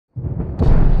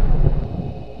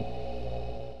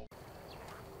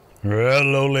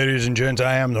Hello ladies and gents,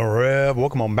 I am the Rev.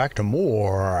 Welcome on back to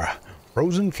more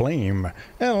Frozen Flame.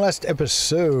 In the last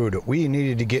episode, we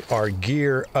needed to get our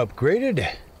gear upgraded.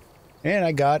 And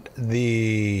I got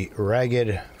the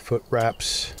ragged foot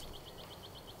wraps,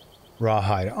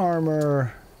 rawhide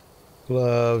armor,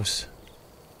 gloves,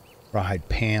 rawhide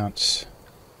pants.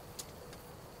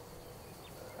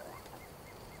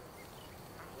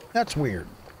 That's weird.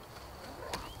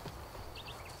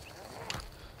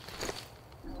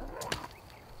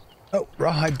 Oh,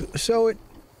 rawhide. So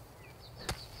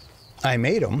I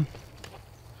made them.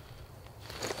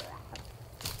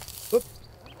 Oop.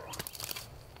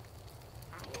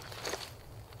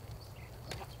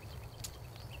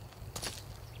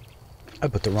 I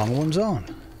put the wrong ones on.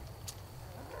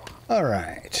 All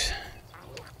right.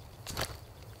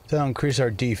 That'll increase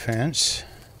our defense.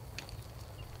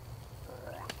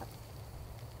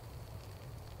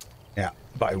 Yeah,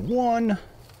 by 1.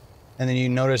 And then you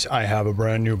notice I have a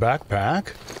brand new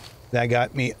backpack that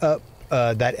got me up,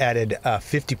 that added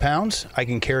 50 pounds. I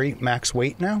can carry max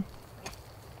weight now.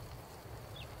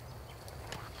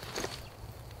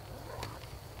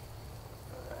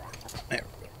 There,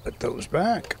 put those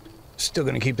back. Still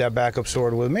gonna keep that backup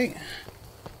sword with me.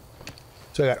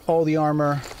 So I got all the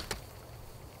armor.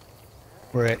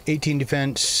 We're at 18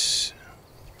 defense.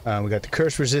 We got the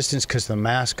curse resistance because of the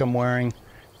mask I'm wearing.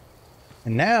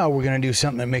 And now we're going to do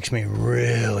something that makes me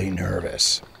really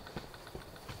nervous.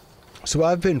 So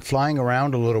I've been flying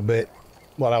around a little bit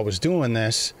while I was doing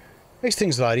this. Makes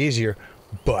things a lot easier,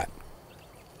 but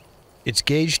it's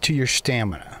gauged to your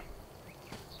stamina.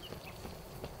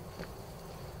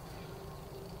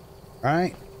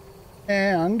 Right?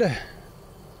 And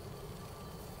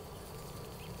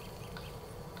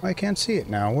I can't see it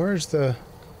now. Where's the...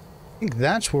 I think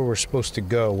that's where we're supposed to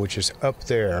go, which is up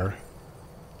there.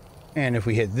 And if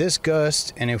we hit this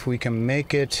gust, and if we can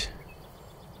make it...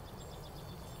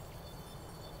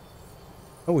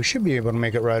 Oh, we should be able to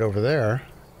make it right over there.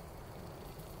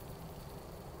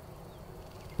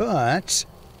 But...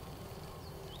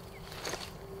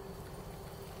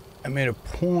 I made a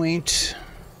point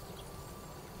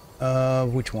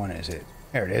of... Which one is it?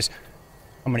 There it is.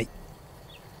 I'm gonna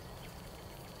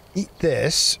eat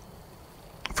this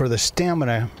for the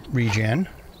stamina regen.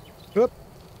 Whoop.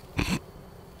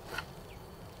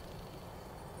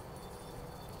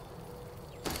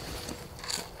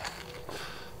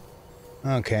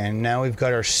 Okay, and now we've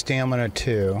got our stamina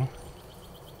too.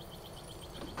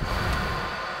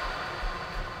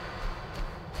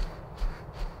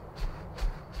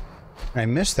 I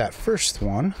missed that first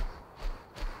one.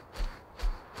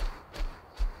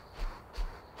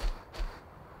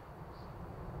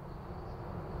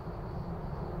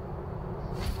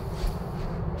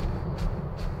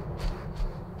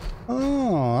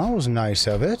 Oh, that was nice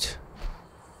of it.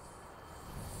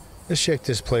 Let's check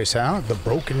this place out. The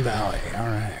Broken Valley. All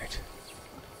right.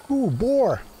 Ooh,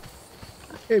 boar.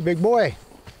 Hey, big boy.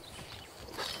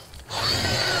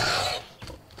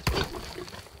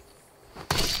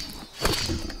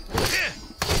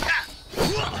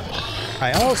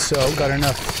 I also got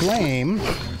enough flame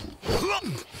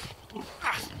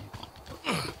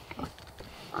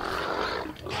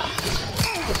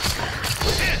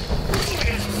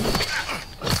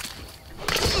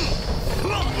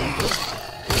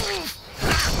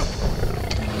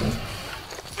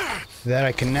that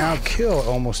I can now kill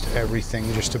almost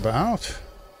everything just about.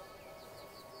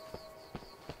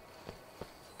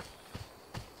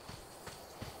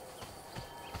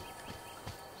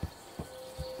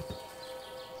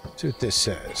 See what this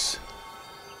says.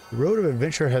 The road of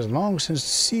adventure has long since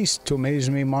ceased to amaze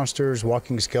me. Monsters,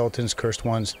 walking skeletons, cursed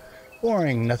ones.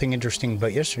 Boring, nothing interesting,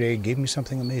 but yesterday gave me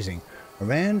something amazing. I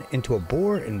ran into a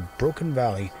boar in Broken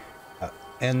Valley.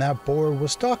 And that boar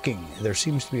was talking. There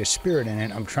seems to be a spirit in it.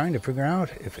 I'm trying to figure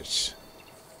out if it's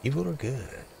evil or good.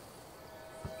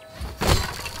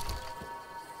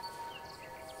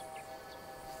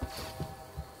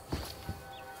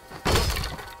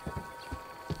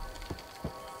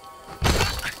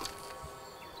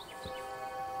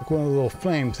 Like one of the little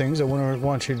flame things I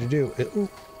want you to do. Ooh,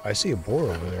 I see a boar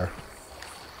over there.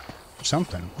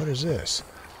 Something. What is this?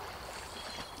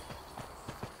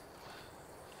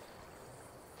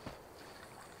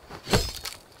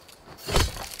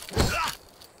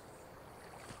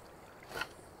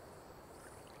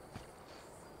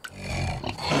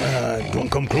 Don't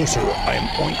come closer. I am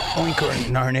Oinker,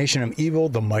 incarnation of evil,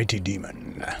 the mighty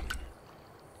demon.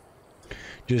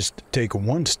 Just take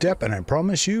one step and I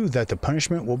promise you that the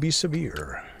punishment will be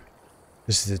severe.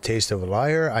 This is the taste of a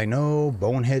liar. I know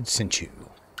Bonehead sent you.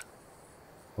 I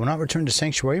will not return to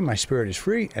Sanctuary. My spirit is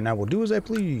free and I will do as I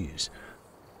please.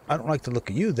 I don't like the look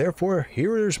of you, therefore,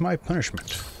 here is my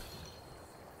punishment.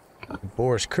 The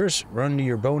Boar's curse, run to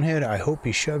your bonehead. I hope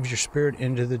he shoves your spirit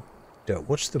into the...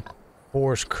 What's the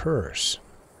Boar's curse?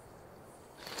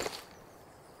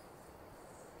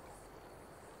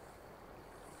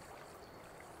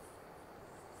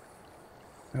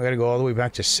 I gotta go all the way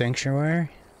back to Sanctuary?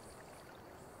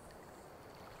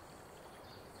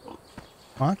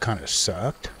 Well, that kind of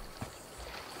sucked.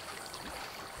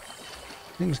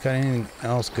 I think he's got anything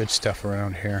else good stuff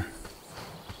around here.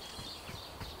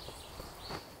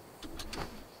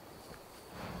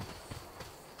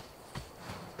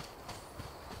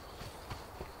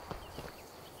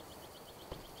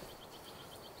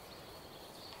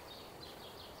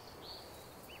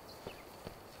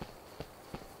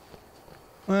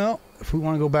 Well, if we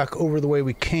want to go back over the way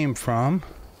we came from,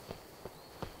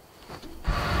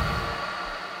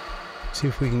 see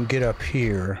if we can get up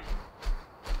here.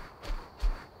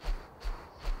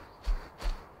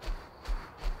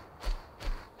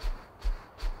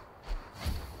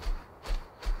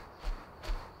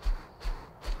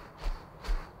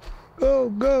 Go,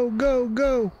 go, go,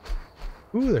 go!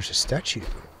 Ooh, there's a statue.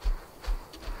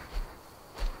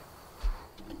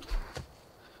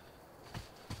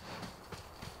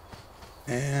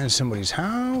 And somebody's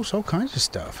house, all kinds of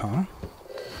stuff, huh?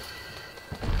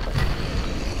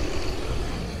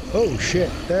 Oh shit,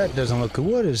 that doesn't look good.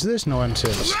 What is this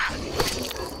nonsense?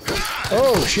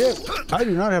 Oh shit, I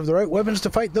do not have the right weapons to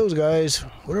fight those guys.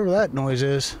 Whatever that noise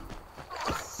is.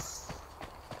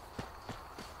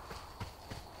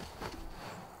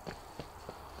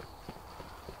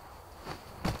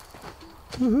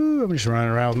 Woohoo, I'm just running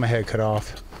around with my head cut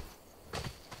off.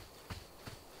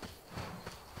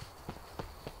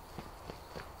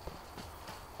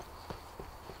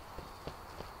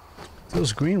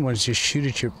 Those green ones just shoot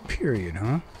at your period,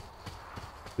 huh?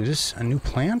 Is this a new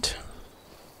plant?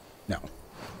 No.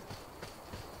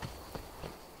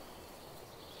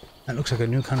 That looks like a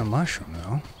new kind of mushroom,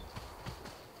 though.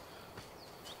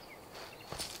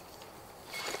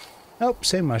 Nope,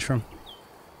 same mushroom.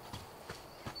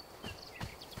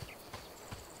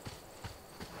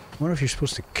 I wonder if you're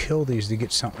supposed to kill these to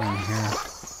get something in here.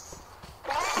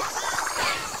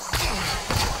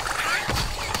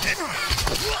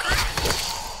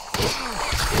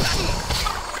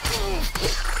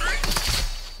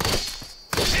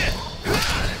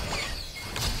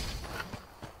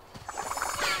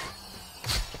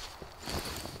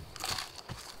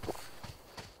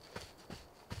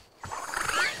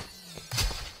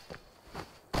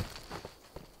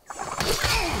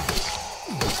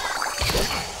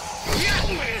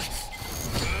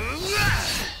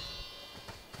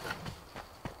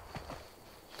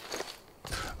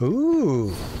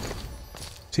 Ooh.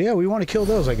 So yeah, we want to kill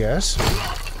those, I guess.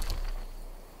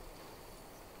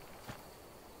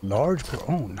 Large...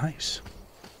 Oh, nice.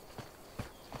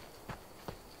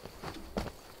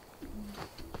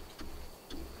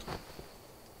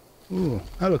 Ooh,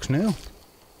 that looks new.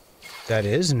 That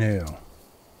is new.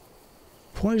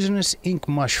 Poisonous ink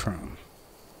mushroom.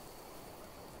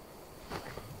 I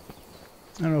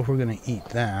don't know if we're going to eat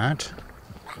that.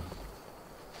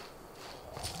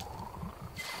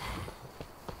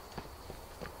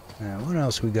 Now, what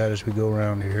else we got as we go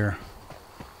around here?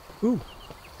 Ooh.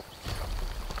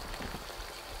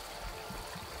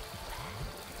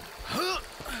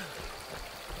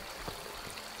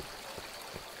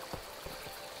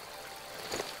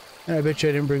 And I bet you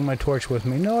I didn't bring my torch with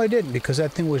me. No, I didn't, because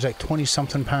that thing was like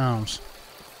 20-something pounds.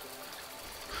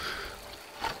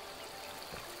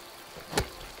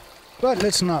 But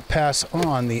let's not pass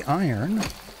on the iron.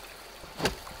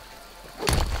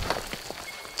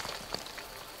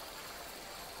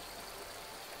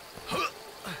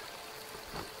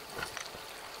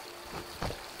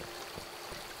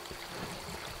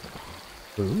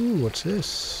 Ooh, what's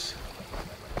this?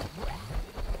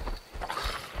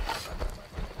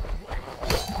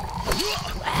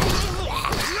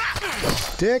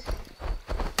 Dick.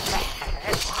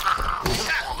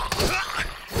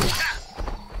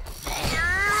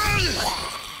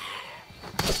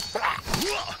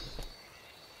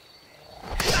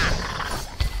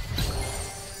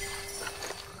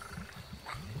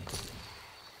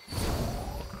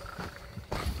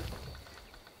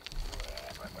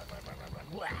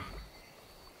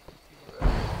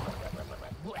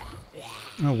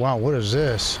 Oh wow, what is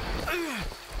this?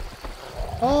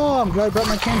 Oh, I'm glad I brought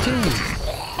my canteen.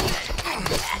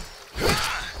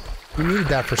 We needed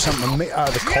that for something out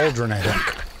of the cauldron, I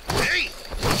think.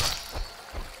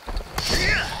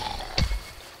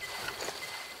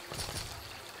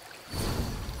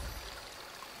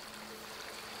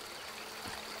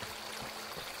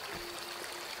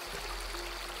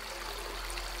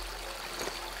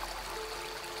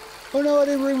 Oh no, I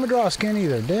didn't bring my draw skin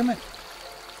either. Damn it.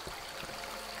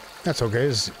 That's okay.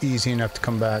 It's easy enough to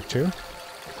come back to.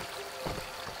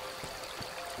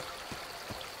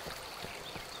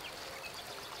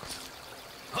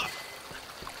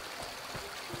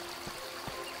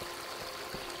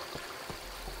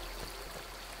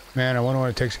 Man, I wonder what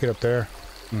it takes to get up there.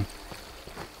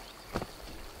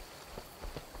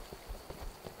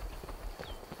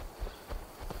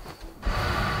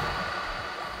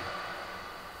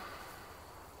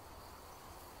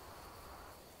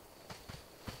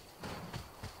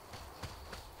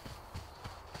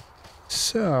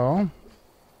 So,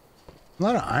 a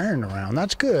lot of iron around.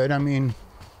 That's good. I mean,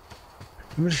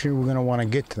 I'm sure we're going to want to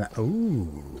get to that.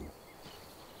 Ooh.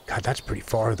 God, that's pretty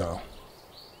far, though.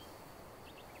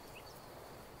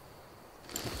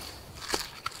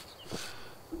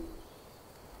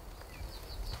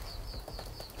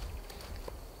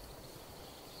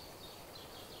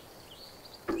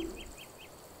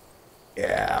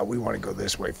 Yeah, we want to go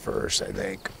this way first, I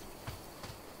think.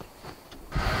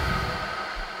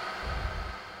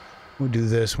 We'll do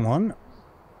this one.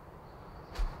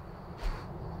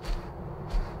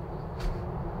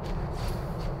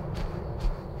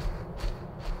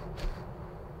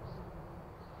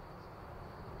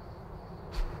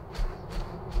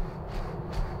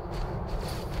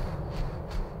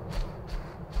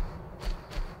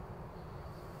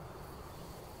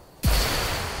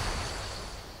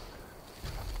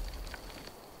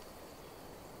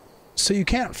 So you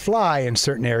can't fly in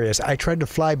certain areas. I tried to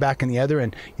fly back in the other,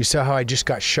 and you saw how I just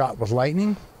got shot with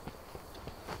lightning?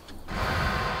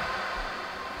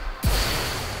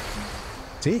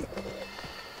 See?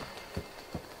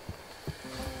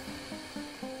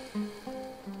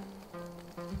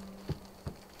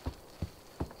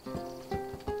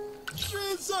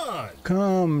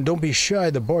 Come, don't be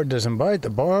shy. The bard doesn't bite. The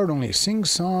bard only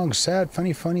sings songs. Sad,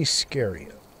 funny, funny, scary.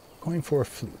 Going for a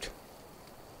flute.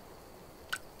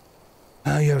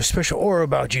 You have a special aura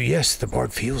about you. Yes, the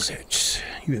bard feels it.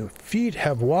 Your feet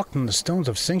have walked on the stones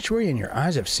of sanctuary, and your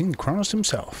eyes have seen Kronos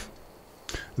himself.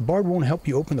 The bard won't help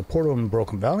you open the portal in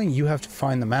Broken Valley. You have to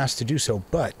find the mask to do so,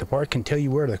 but the bard can tell you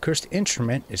where the cursed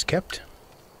instrument is kept.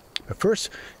 But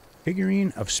first,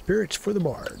 figurine of spirits for the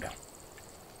bard.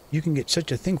 You can get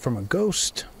such a thing from a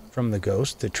ghost. From the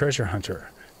ghost, the treasure hunter.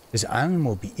 This island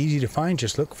will be easy to find.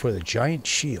 Just look for the giant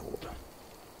shield.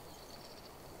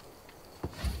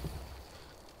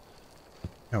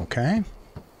 Okay.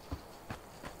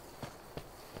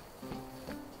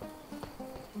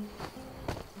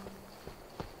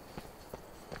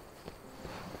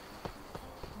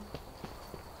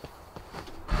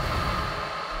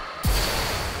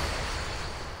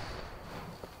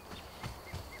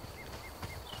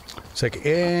 It's like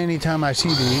anytime I see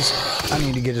these, I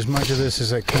need to get as much of this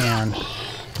as I can.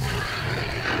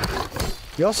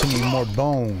 You also need more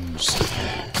bones.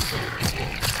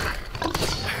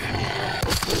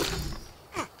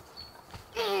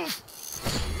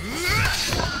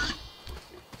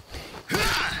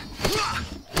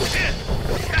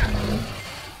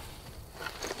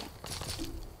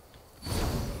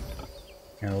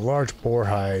 And a large boar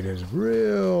hide is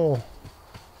real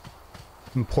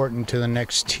important to the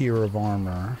next tier of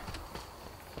armor.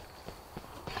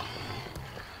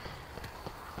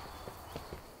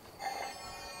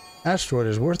 Asteroid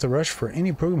is worth the rush for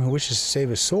any program who wishes to save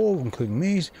his soul, including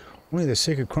me. Only the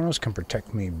sacred Kronos can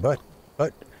protect me, but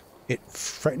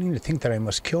it's frightening to think that I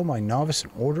must kill my novice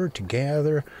in order to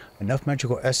gather enough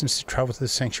magical essence to travel to the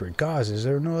sanctuary. Gods, is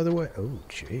there no other way? Oh,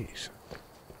 jeez.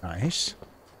 Nice.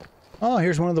 Oh,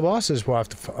 here's one of the bosses we'll have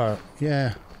to...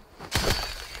 yeah.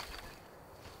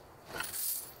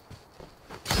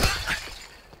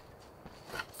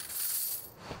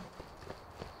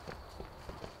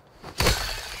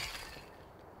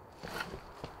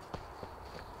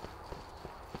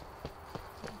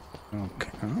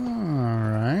 Okay,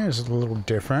 alright, it's a little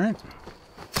different.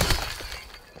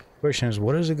 Question is,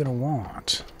 what is it gonna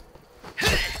want?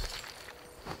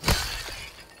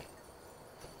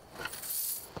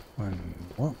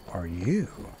 What are you?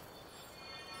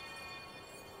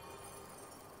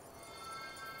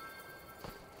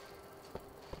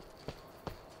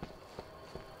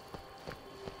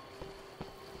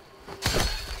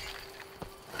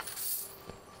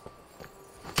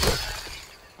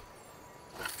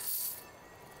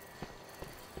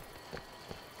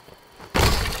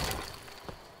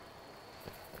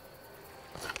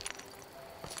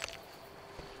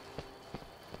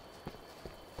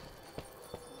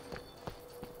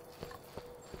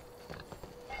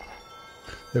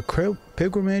 The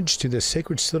pilgrimage to the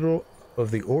sacred citadel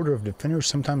of the Order of Defenders,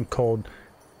 sometimes called,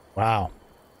 wow,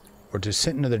 or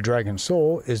descent into the dragon's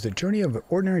soul, is the journey of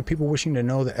ordinary people wishing to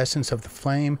know the essence of the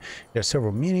flame. It has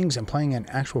several meanings, implying an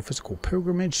actual physical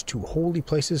pilgrimage to holy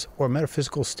places or a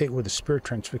metaphysical state where the spirit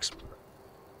transfixes.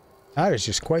 That is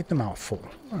just quite the mouthful.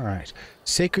 All right.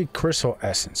 Sacred crystal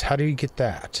essence. How do you get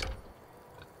that?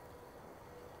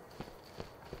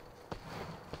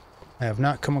 I have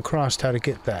not come across how to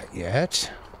get that yet.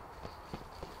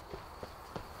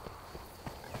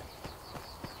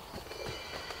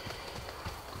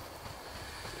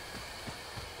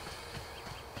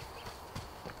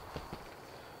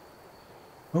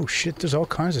 Oh shit, there's all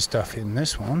kinds of stuff in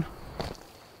this one.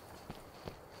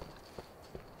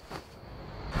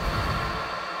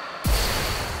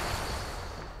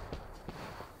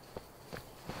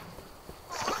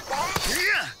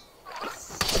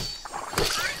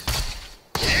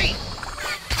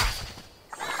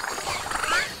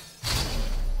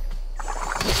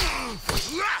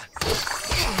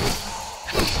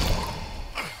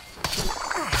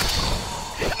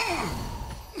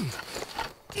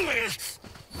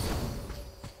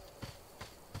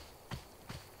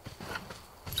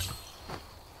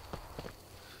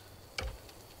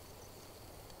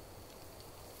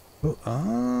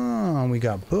 Oh, we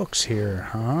got books here,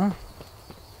 huh?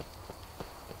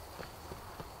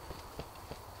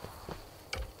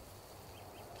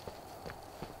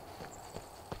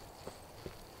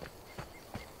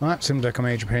 Well, that seems like a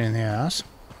major pain in the ass.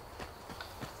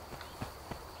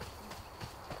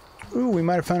 Ooh, we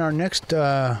might have found our next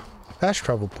fast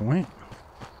travel point.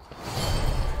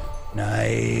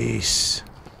 Nice.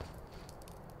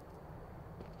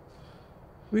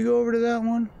 We go over to that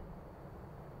one?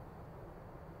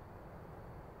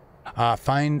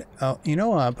 You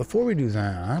know, before we do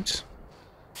that.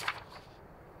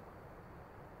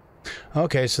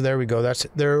 Okay, so there we go.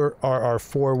 There are our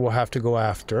 4 we'll have to go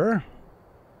after.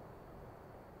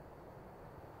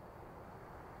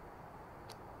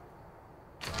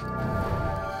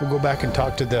 We'll go back and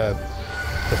talk to the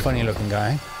funny looking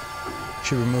guy.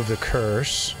 Should remove the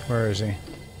curse. Where is he?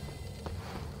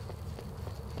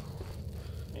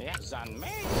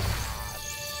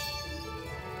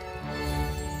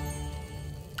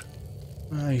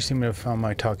 You seem to have found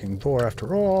my talking boar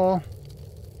after all.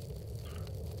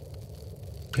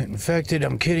 Get infected.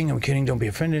 I'm kidding. Don't be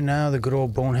offended now. The good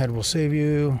old bonehead will save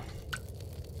you.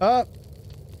 Up.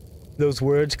 Those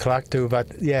words clocked to about...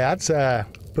 Yeah, that's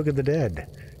Book of the Dead.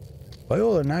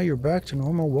 Viola, now you're back to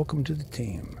normal. Welcome to the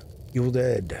team. Evil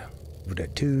Dead. Evil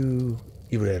Dead 2.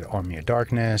 Evil Dead Army of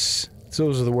Darkness.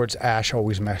 Those are the words Ash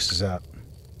always messes up.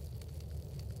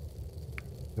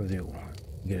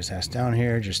 Get his ass down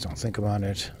here. Just don't think about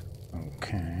it.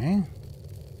 Okay.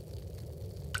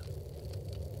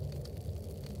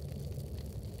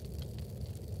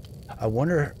 I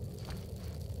wonder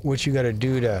what you gotta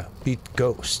do to beat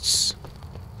ghosts.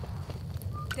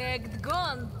 Tagged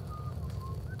gone.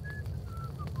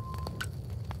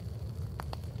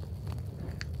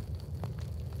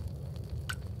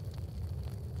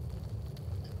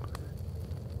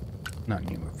 Not in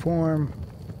human form.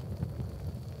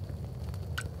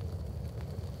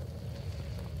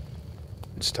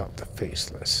 Stop the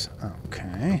faceless.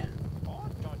 Okay.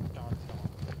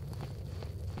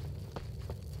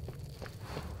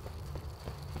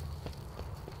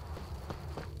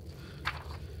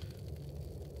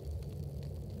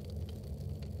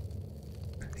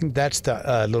 I think that's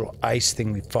the little ice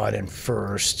thing we fought in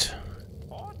first.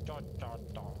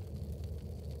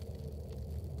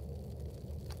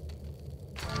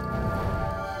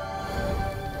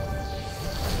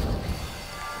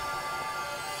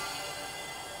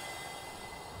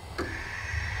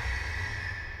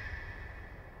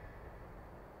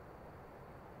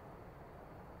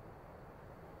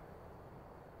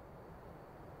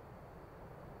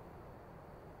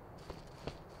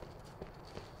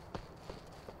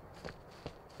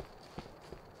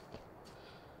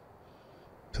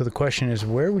 So the question is,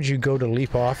 where would you go to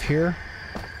leap off here?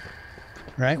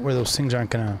 Right? Where those things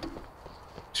aren't gonna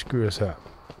screw us up.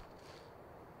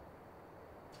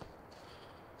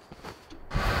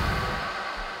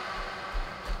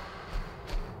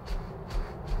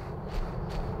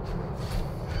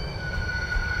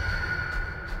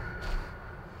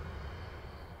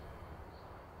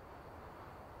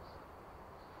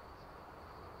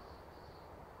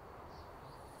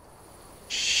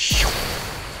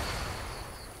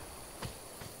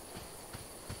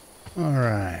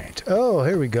 Alright. Oh,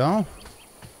 here we go.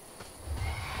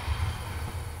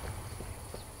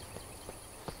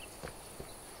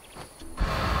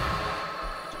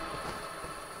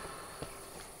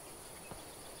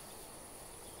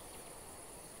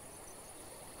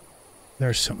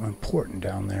 There's something important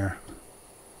down there.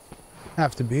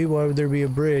 Have to be. Why would there be a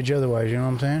bridge otherwise? You know what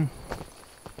I'm saying?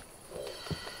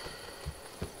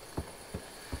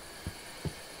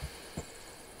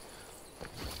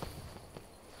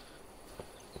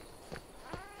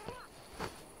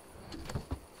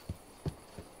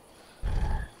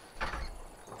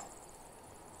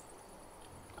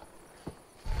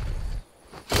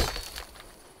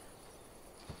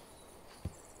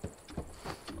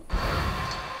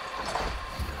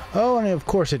 Oh, and of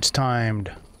course it's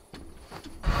timed.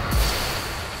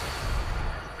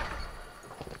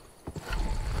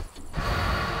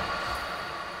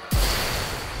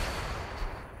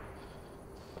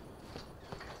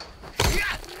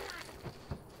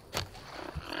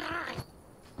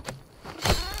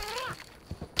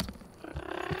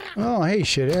 Oh, hey,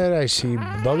 shithead, I see,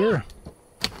 bugger.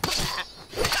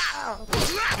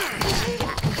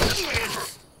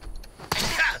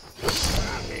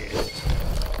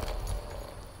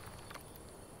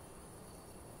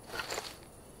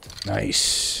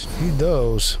 Nice. Need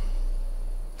those.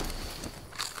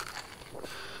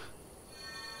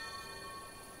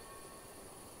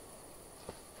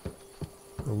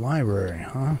 The library,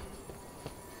 huh?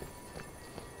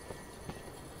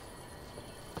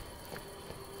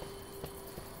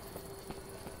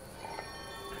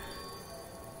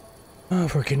 Oh,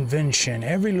 for convention.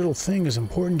 Every little thing is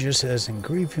important, just as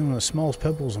engraving the smallest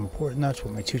pebble is important. That's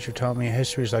what my teacher taught me.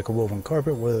 History is like a woven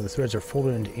carpet, whether the threads are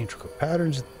folded into intricate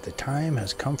patterns. The time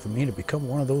has come for me to become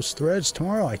one of those threads.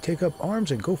 Tomorrow I take up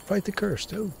arms and go fight the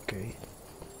cursed. Okay.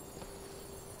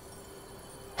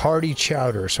 Hearty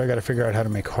chowder. So I gotta figure out how to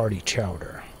make hearty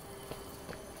chowder.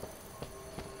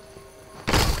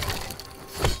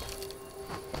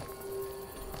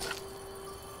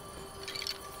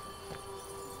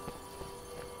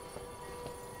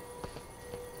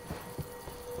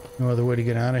 No other way to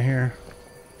get out of here?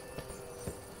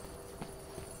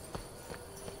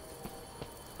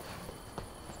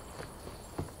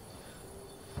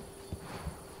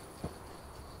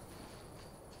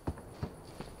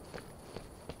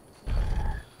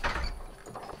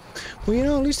 Well, you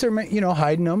know, at least they're, you know,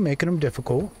 hiding them, making them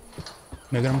difficult,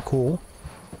 making them cool.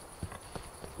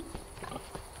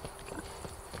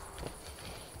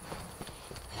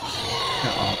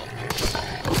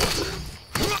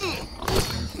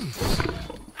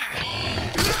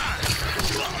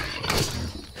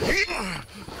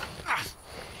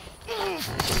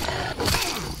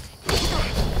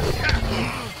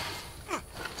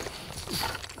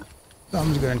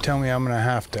 Something's gonna tell me I'm gonna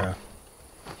have to.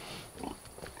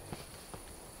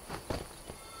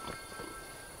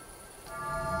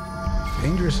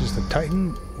 Dangerous is the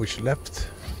Titan, which left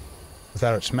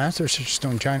without its master. Such a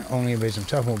stone giant only evades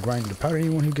himself and will grind to powder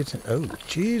anyone who gets it. Oh,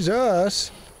 Jesus!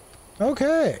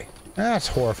 Okay, that's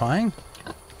horrifying.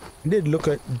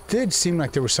 It did seem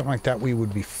like there was something like that we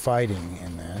would be fighting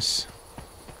in this.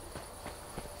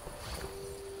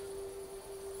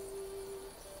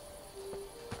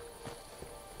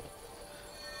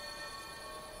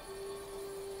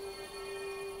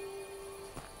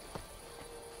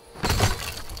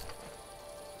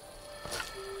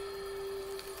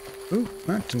 Ooh,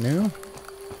 that's new.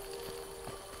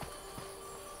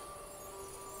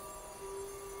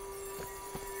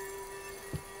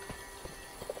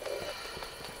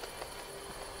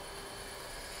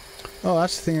 Oh,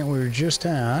 that's the thing that we were just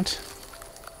at.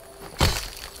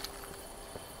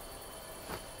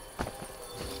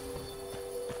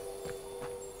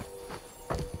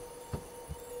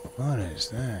 What is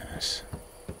this?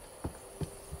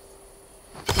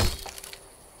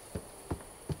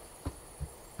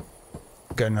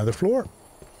 Got another floor.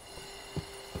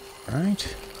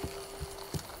 Right.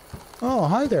 Oh,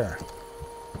 hi there.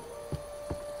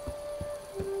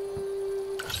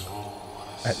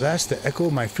 At last, the echo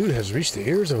of my flute has reached the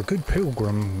ears of a good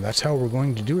pilgrim. That's how we're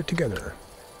going to do it together.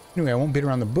 Anyway, I won't beat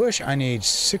around the bush. I need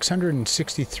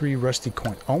 663 rusty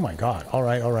coins. Oh my god.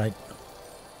 Alright, alright.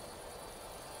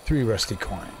 3 rusty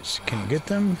coins. Can you get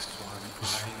them?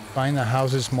 Just find the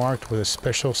houses marked with a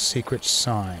special secret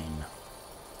sign.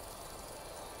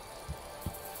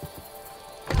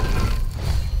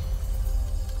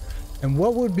 And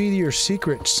what would be your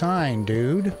secret sign,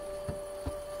 dude?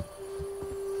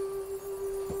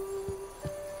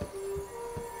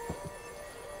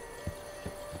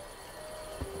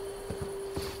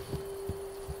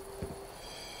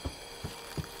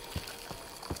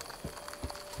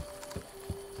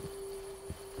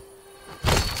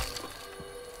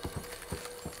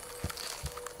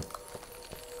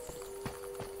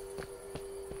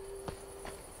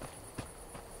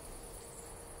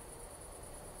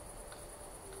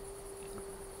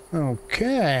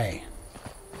 Okay.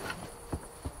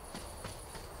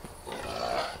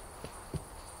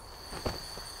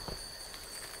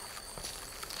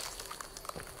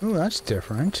 Ooh, that's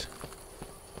different.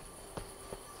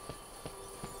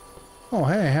 Oh,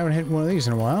 hey, I haven't hit one of these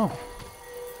in a while.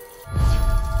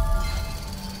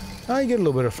 Oh, you get a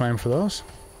little bit of flame for those.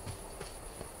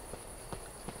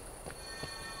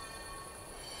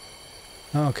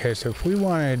 Okay, so if we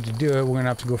wanted to do it, we're going to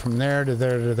have to go from there to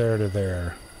there to there to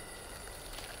there.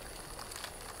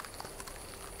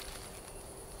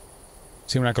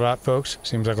 Seem like a lot, folks?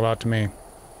 Seems like a lot to me.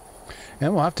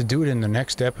 And we'll have to do it in the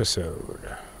next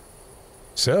episode.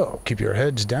 So, keep your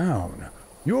heads down.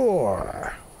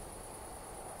 Your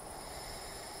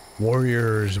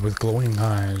warriors with glowing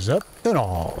eyes up, and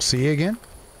I'll see you again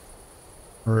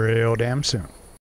real damn soon.